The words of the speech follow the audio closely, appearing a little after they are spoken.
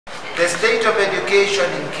The state of education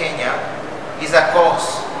in Kenya is a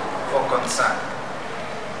cause for concern.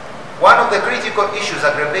 One of the critical issues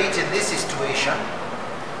aggravating this situation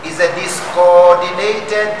is the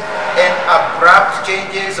discoordinated and abrupt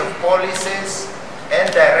changes of policies and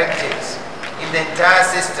directives in the entire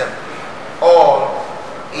system, all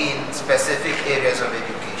in specific areas of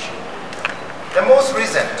education. The most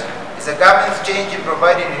recent is the government's change in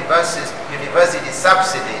providing university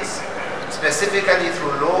subsidies, specifically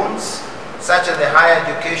through loans, such as the Higher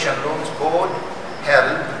Education Loans Board,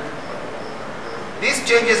 HELB. These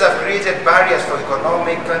changes have created barriers for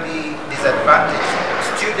economically disadvantaged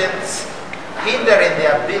students, hindering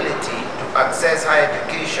their ability to access higher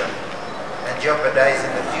education and jeopardizing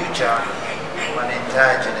the future of an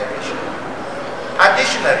entire generation.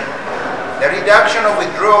 Additionally, the reduction of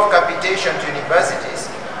withdrawal of capitation to universities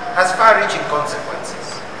has far-reaching consequences.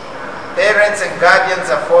 Parents and guardians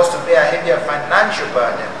are forced to bear a heavier financial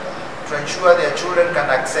burden to ensure their children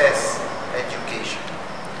can access education.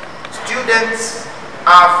 Students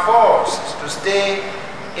are forced to stay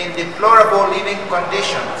in deplorable living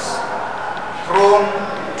conditions, prone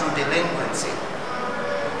to delinquency.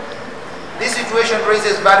 This situation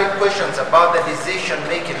raises valid questions about the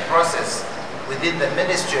decision-making process within the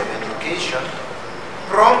Ministry of Education,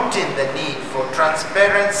 prompting the need for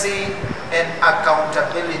transparency and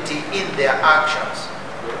accountability in their actions.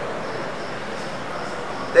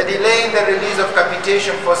 The delay in the release of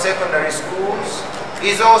capitation for secondary schools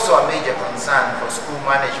is also a major concern for school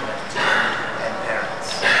management and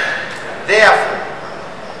parents. Therefore,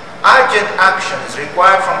 urgent action is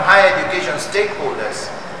required from higher education stakeholders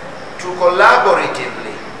to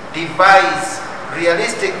collaboratively devise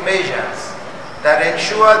realistic measures that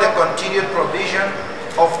ensure the continued provision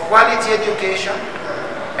of quality education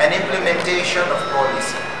and implementation of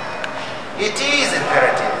policy. It is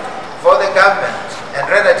imperative for the government and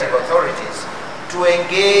relative authorities to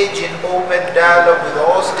engage in open dialogue with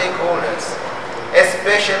all stakeholders,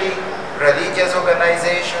 especially religious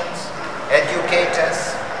organizations,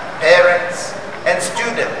 educators, parents, and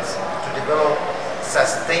students, to develop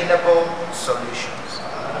sustainable solutions.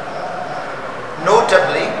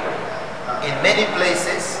 Notably, in many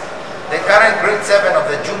places, the current grade 7 of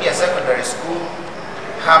the junior secondary school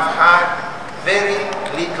have had very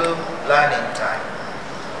little learning time.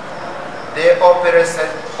 The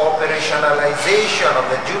operationalization of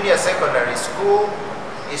the junior secondary school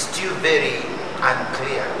is still very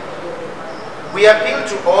unclear. We appeal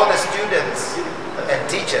to all the students and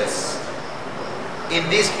teachers in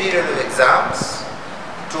this period of exams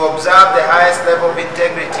to observe the highest level of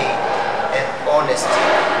integrity and honesty,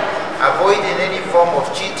 avoiding any form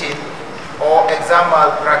of cheating or exam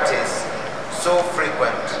malpractice so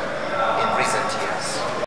frequent